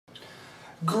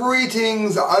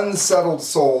Greetings, unsettled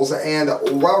souls, and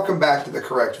welcome back to The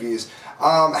Correct Views.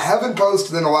 Haven't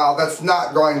posted in a while. That's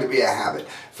not going to be a habit.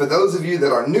 For those of you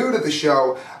that are new to the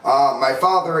show, my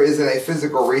father is in a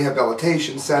physical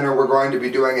rehabilitation center. We're going to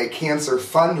be doing a cancer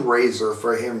fundraiser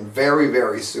for him very,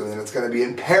 very soon, and it's going to be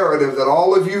imperative that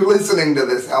all of you listening to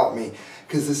this help me,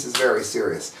 because this is very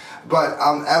serious. But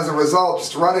as a result,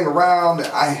 just running around,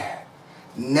 I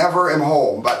never am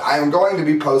home, but I am going to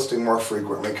be posting more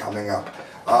frequently coming up.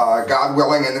 God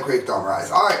willing, and the creek don't rise.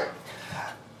 All right.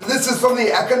 This is from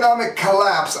the economic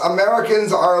collapse.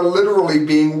 Americans are literally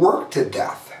being worked to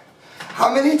death.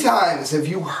 How many times have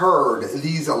you heard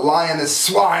these lioness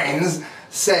swines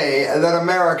say that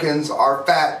Americans are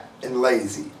fat and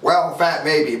lazy? Well, fat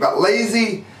maybe, but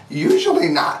lazy, usually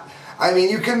not. I mean,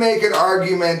 you can make an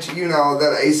argument,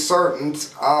 that a certain,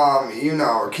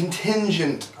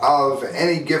 contingent of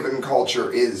any given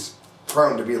culture is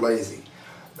prone to be lazy.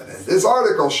 But as this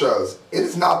article shows, it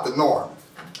is not the norm.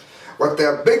 What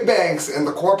the big banks and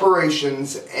the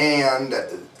corporations and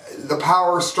the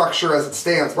power structure as it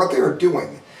stands, what they are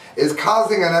doing is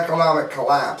causing an economic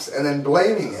collapse and then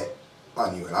blaming it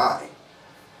on you and I.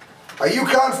 Are you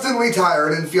constantly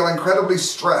tired and feel incredibly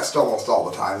stressed almost all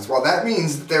the time? Well, that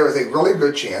means that there is a really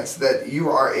good chance that you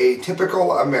are a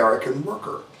typical American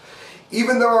worker.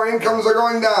 Even though our incomes are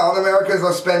going down, Americans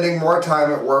are spending more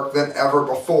time at work than ever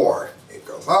before. It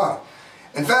goes on.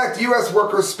 In fact, U.S.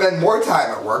 workers spend more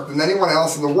time at work than anyone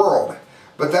else in the world.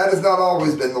 But that has not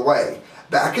always been the way.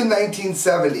 Back in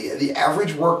 1970, the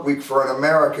average work week for an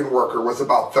American worker was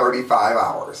about 35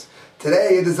 hours.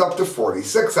 Today, it is up to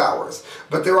 46 hours.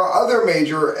 But there are other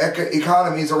major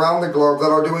economies around the globe that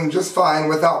are doing just fine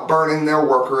without burning their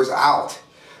workers out.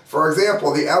 For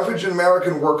example, the average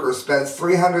American worker spends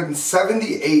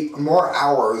 378 more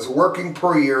hours working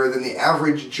per year than the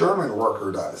average German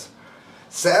worker does.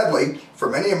 Sadly, for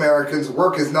many Americans,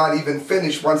 work is not even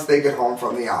finished once they get home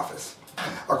from the office.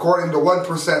 According to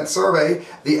 1% survey,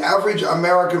 the average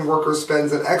American worker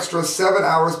spends an extra 7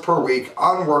 hours per week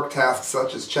on work tasks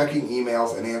such as checking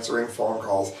emails and answering phone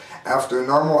calls after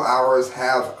normal hours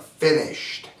have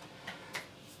finished.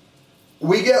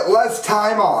 We get less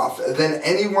time off than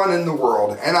anyone in the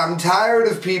world, and I'm tired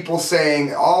of people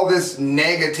saying all this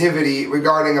negativity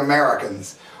regarding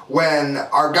Americans when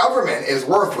our government is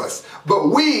worthless. But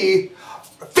we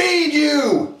feed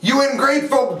you, you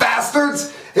ungrateful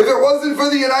bastards! If it wasn't for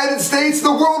the United States,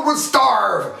 the world would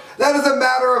starve. That is a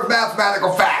matter of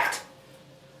mathematical fact.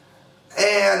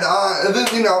 And,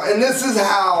 and this is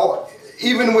how,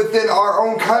 even within our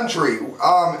own country,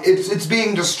 it's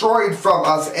being destroyed from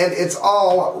us, and it's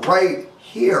all right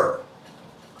here.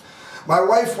 My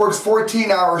wife works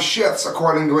 14-hour shifts,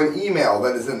 according to an email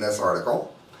that is in this article.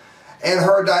 And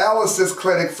her dialysis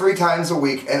clinic 3 times a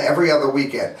week and every other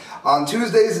weekend. On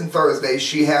Tuesdays and Thursdays,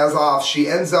 she has off. She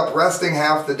ends up resting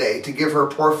half the day to give her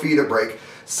poor feet a break,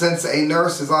 since a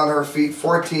nurse is on her feet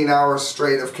 14 hours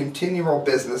straight of continual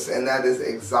business, and that is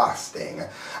exhausting.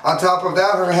 On top of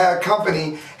that, her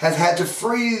company has had to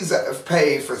freeze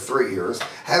pay for 3 years,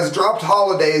 has dropped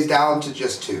holidays down to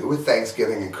just 2, with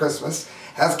Thanksgiving and Christmas,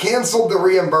 has canceled the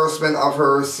reimbursement of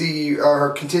her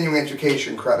continuing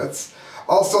education credits.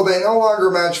 Also, they no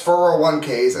longer match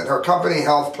 401ks, and her company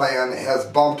health plan has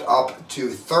bumped up to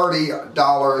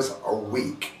 $30 a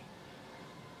week.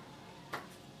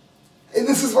 And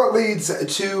this is what leads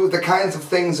to the kinds of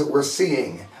things that we're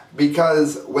seeing.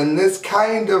 Because when this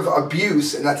kind of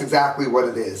abuse, and that's exactly what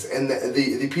it is, and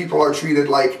the people are treated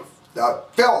like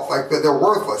filth, like they're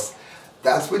worthless,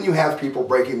 that's when you have people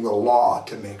breaking the law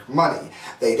to make money.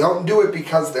 They don't do it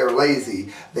because they're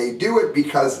lazy. They do it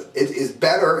because it is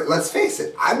better. Let's face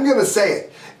it. I'm going to say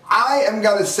it. I am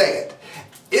going to say it.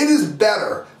 It is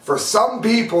better for some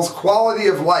people's quality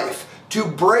of life to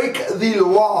break the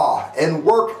law and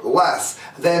work less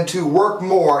than to work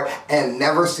more and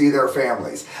never see their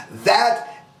families.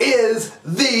 That is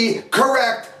the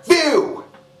correct view.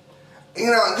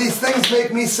 These things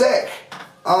make me sick.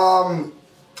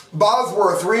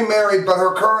 Bosworth remarried, but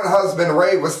her current husband,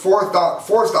 Ray, was forced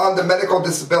onto medical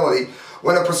disability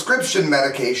when a prescription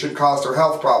medication caused her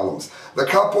health problems. The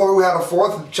couple, who had a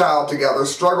 4th child together,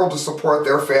 struggled to support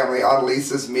their family on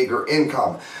Lisa's meager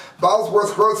income.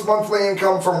 Bosworth's gross monthly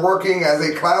income from working as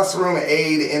a classroom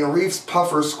aide in Reef's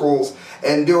Puffer schools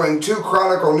and doing 2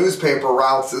 Chronicle newspaper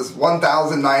routes is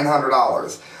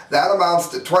 $1,900. That amounts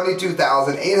to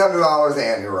 $22,800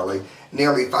 annually.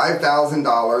 Nearly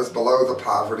 $5,000 below the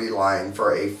poverty line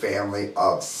for a family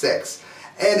of 6.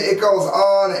 And it goes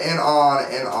on and on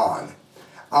and on.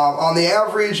 On the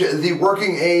average, the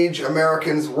working age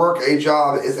Americans work a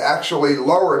job is actually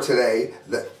lower today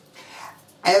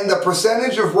And the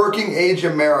percentage of working age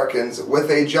Americans with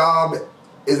a job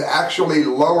is actually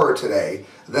lower today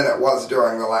than it was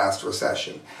during the last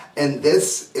recession. And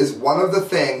this is one of the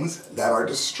things that are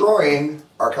destroying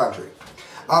our country.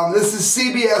 This is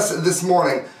CBS this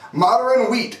morning.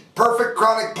 Modern wheat, perfect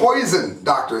chronic poison,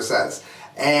 doctor says.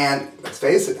 And let's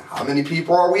face it, how many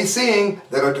people are we seeing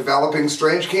that are developing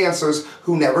strange cancers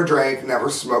who never drank, never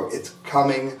smoked? It's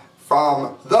coming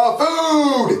from the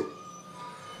food.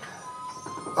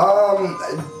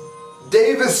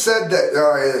 Davis said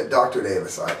that, Dr.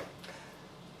 Davis, sorry.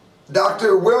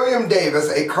 Dr. William Davis,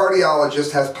 a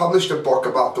cardiologist, has published a book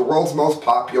about the world's most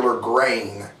popular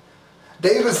grain.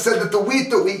 Davis said that the wheat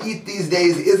that we eat these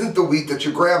days isn't the wheat that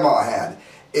your grandma had.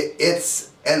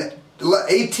 It's an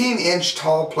 18-inch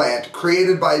tall plant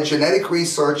created by genetic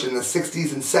research in the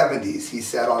 60s and 70s, he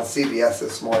said on CBS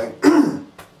this morning.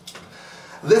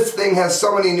 This thing has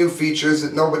so many new features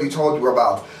that nobody told you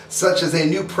about, such as a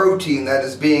new protein that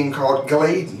is being called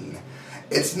gliadin.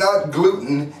 It's not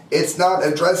gluten, it's not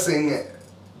addressing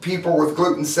people with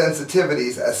gluten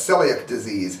sensitivities as celiac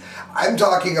disease. I'm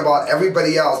talking about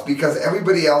everybody else because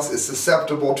everybody else is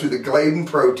susceptible to the gliadin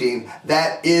protein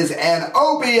that is an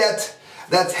opiate.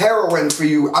 That's heroin for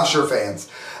you Usher fans.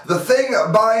 The thing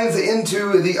binds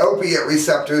into the opiate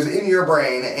receptors in your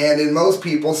brain and in most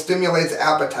people stimulates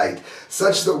appetite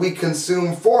such that we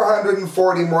consume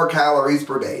 440 more calories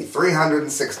per day,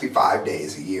 365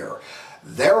 days a year.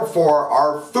 Therefore,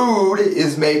 our food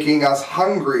is making us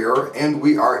hungrier and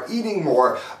we are eating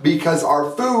more because our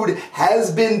food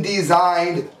has been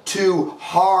designed to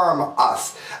harm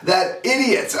us. That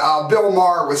idiot, Bill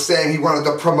Maher, was saying he wanted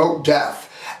to promote death.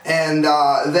 And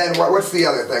then what's the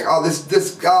other thing? Oh, his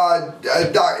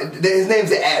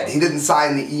name's Ed. He didn't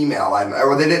sign the email,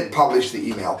 or they didn't publish the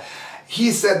email.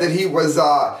 He said that he was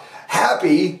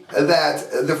happy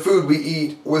that the food we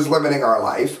eat was limiting our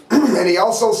life. And he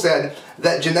also said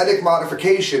that genetic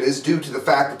modification is due to the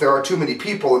fact that there are too many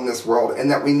people in this world and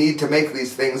that we need to make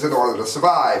these things in order to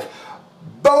survive.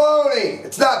 Baloney!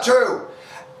 It's not true.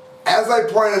 As I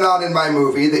pointed out in my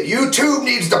movie, that YouTube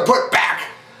needs to put back.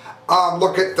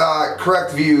 Look at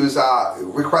correct views,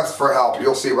 requests for help.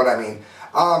 You'll see what I mean.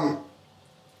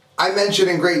 I mentioned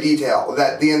in great detail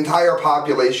that the entire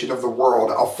population of the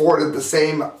world afforded the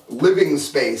same living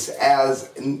space as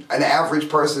an average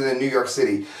person in New York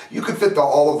City. You could fit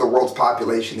all of the world's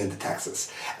population into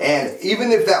Texas. And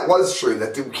even if that was true,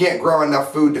 that we can't grow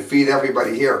enough food to feed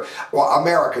everybody here, well,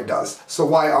 America does. So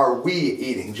why are we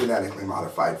eating genetically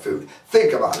modified food?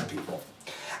 Think about it, people.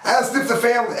 Asked if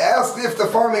the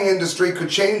farming industry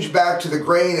could change back to the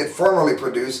grain it formerly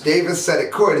produced, Davis said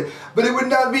it could, but it would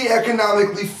not be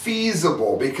economically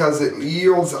feasible because it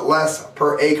yields less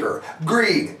per acre.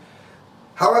 Greed.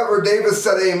 However, Davis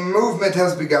said a movement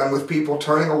has begun with people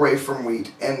turning away from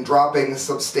wheat and dropping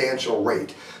substantial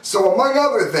rate. So among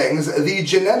other things, the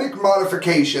genetic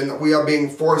modification that we are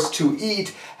being forced to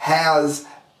eat has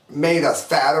made us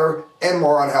fatter and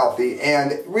more unhealthy.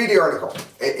 And read the article.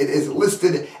 It is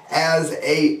listed as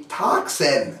a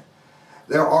toxin.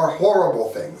 There are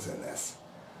horrible things in this.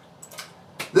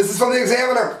 This is from the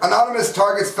Examiner. Anonymous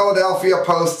targets Philadelphia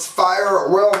Post's fire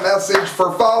will message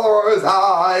for followers.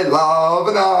 I love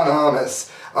Anonymous.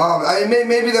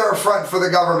 Maybe they're a front for the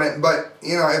government, but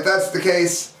you know, if that's the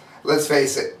case, let's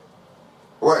face it.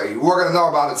 We're going to know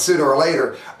about it sooner or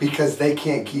later because they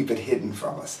can't keep it hidden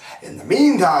from us. In the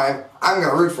meantime, I'm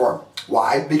going to root for them.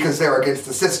 Why? Because they're against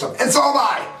the system. And so am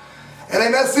I. And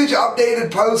a message updated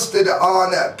posted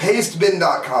on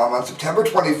pastebin.com on September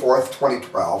 24th,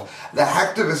 2012, the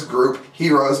hacktivist group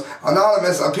Heroes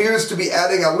Anonymous appears to be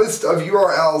adding a list of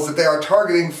URLs that they are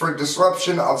targeting for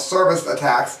disruption of service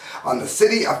attacks on the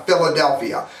city of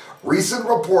Philadelphia. Recent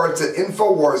reports at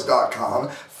Infowars.com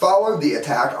followed the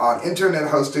attack on internet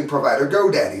hosting provider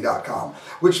GoDaddy.com,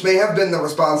 which may have been the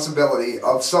responsibility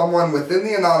of someone within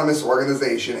the anonymous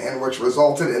organization and which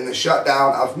resulted in the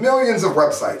shutdown of millions of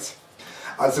websites.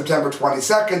 On September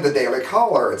 22nd, the Daily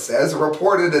Caller, it says,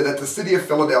 reported that the city of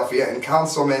Philadelphia and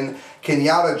Councilman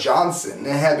Kenyatta Johnson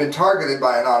had been targeted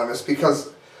by Anonymous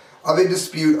because of a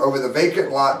dispute over the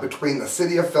vacant lot between the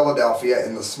city of Philadelphia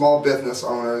and the small business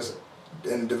owners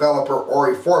and developer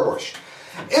Ori Forbush.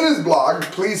 In his blog,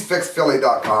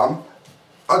 pleasefixphilly.com,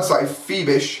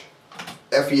 Phoebush,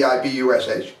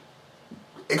 F-E-I-B-U-S-H,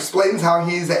 explains how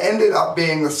he's ended up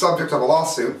being the subject of a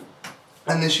lawsuit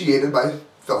initiated by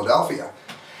Philadelphia.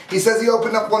 He says he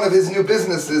opened up one of his new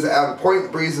businesses at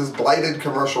Point Breeze's blighted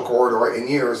commercial corridor in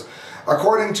years.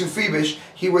 According to Phoebush,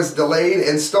 he was delayed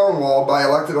and stonewalled by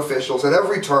elected officials at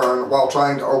every turn while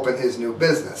trying to open his new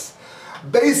business.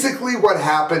 Basically what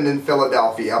happened in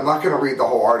Philadelphia, I'm not going to read the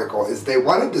whole article, is they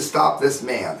wanted to stop this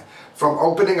man from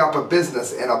opening up a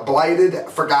business in a blighted,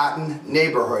 forgotten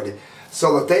neighborhood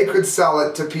so that they could sell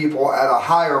it to people at a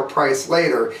higher price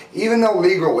later, even though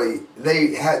legally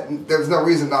there's no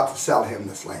reason not to sell him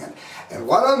this land. And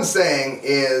what I'm saying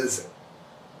is,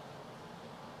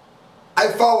 I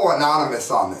follow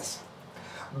Annoymous on this.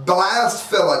 Blast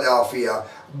Philadelphia.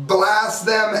 Blast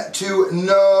them to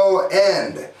no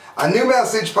end. A new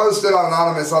message posted on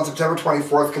Annoymous on September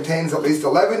 24th contains at least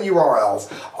 11 URLs,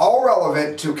 all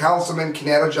relevant to Councilman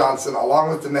Kenyatta Johnson, along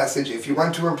with the message, if you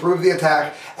want to improve the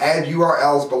attack, add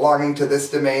URLs belonging to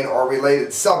this domain or related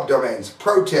subdomains.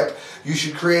 Pro tip, you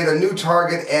should create a new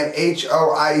target and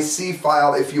HOIC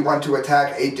file if you want to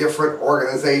attack a different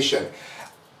organization.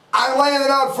 I'm laying it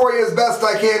out for you as best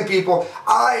I can, people.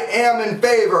 I am in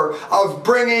favor of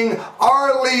bringing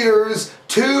our leaders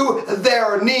to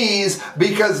their knees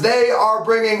because they are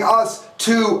bringing us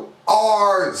to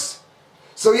ours.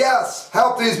 So yes,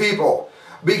 help these people,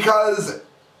 because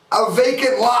a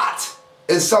vacant lot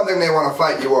is something they want to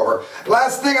fight you over.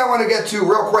 Last thing I want to get to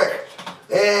real quick,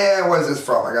 and where's this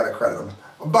from? I got to credit them.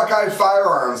 Buckeye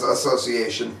Firearms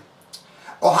Association.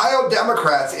 Ohio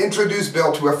Democrats introduced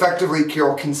bill to effectively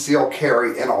kill concealed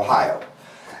carry in Ohio.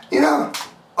 You know,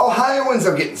 Ohioans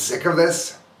are getting sick of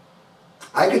this.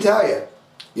 I can tell you.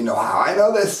 You know how I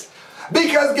know this?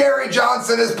 Because Gary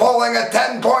Johnson is polling at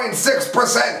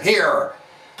 10.6% here.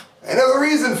 And there's a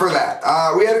reason for that.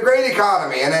 We had a great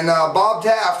economy, and then Bob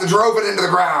Taft drove it into the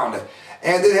ground.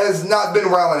 And it has not been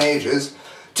well in ages.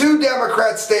 Two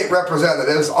Democrat state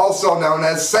representatives, also known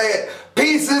as, say it,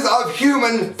 pieces of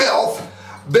human filth,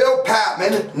 Bill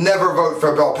Patmon, never vote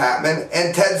for Bill Patmon,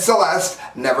 and Ted Celeste,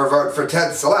 never vote for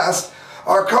Ted Celeste,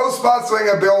 are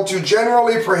co-sponsoring a bill to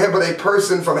generally prohibit a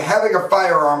person from having a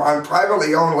firearm on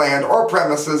privately owned land or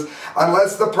premises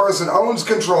unless the person owns,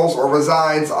 controls, or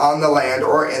resides on the land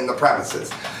or in the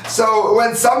premises. So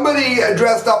when somebody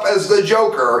dressed up as the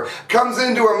Joker comes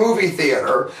into a movie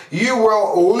theater, you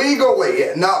will legally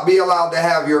not be allowed to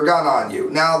have your gun on you.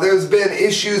 Now, there's been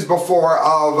issues before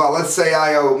of, let's say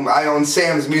I own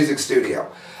Sam's Music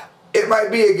Studio. It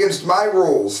might be against my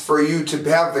rules for you to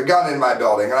have the gun in my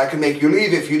building, and I can make you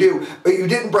leave if you do, but you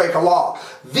didn't break a law.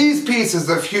 These pieces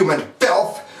of human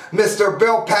filth, Mr.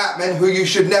 Bill Patmon, who you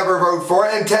should never vote for,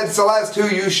 and Ted Celeste,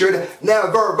 who you should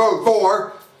never vote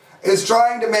for, is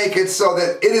trying to make it so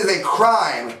that it is a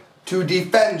crime to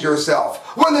defend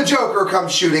yourself when the Joker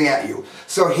comes shooting at you.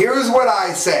 So here's what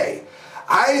I say.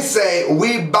 I say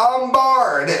we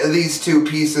bombard these two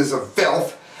pieces of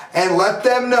filth and let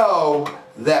them know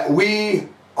that we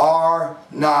are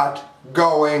not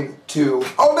going to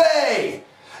obey.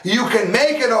 You can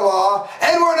make it a law,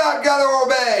 and we're not going to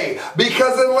obey,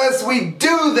 because unless we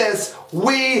do this,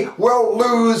 we will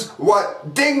lose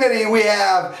what dignity we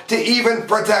have to even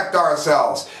protect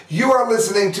ourselves. You are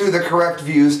listening to The Correct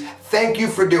Views. Thank you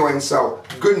for doing so.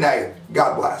 Good night.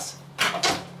 God bless.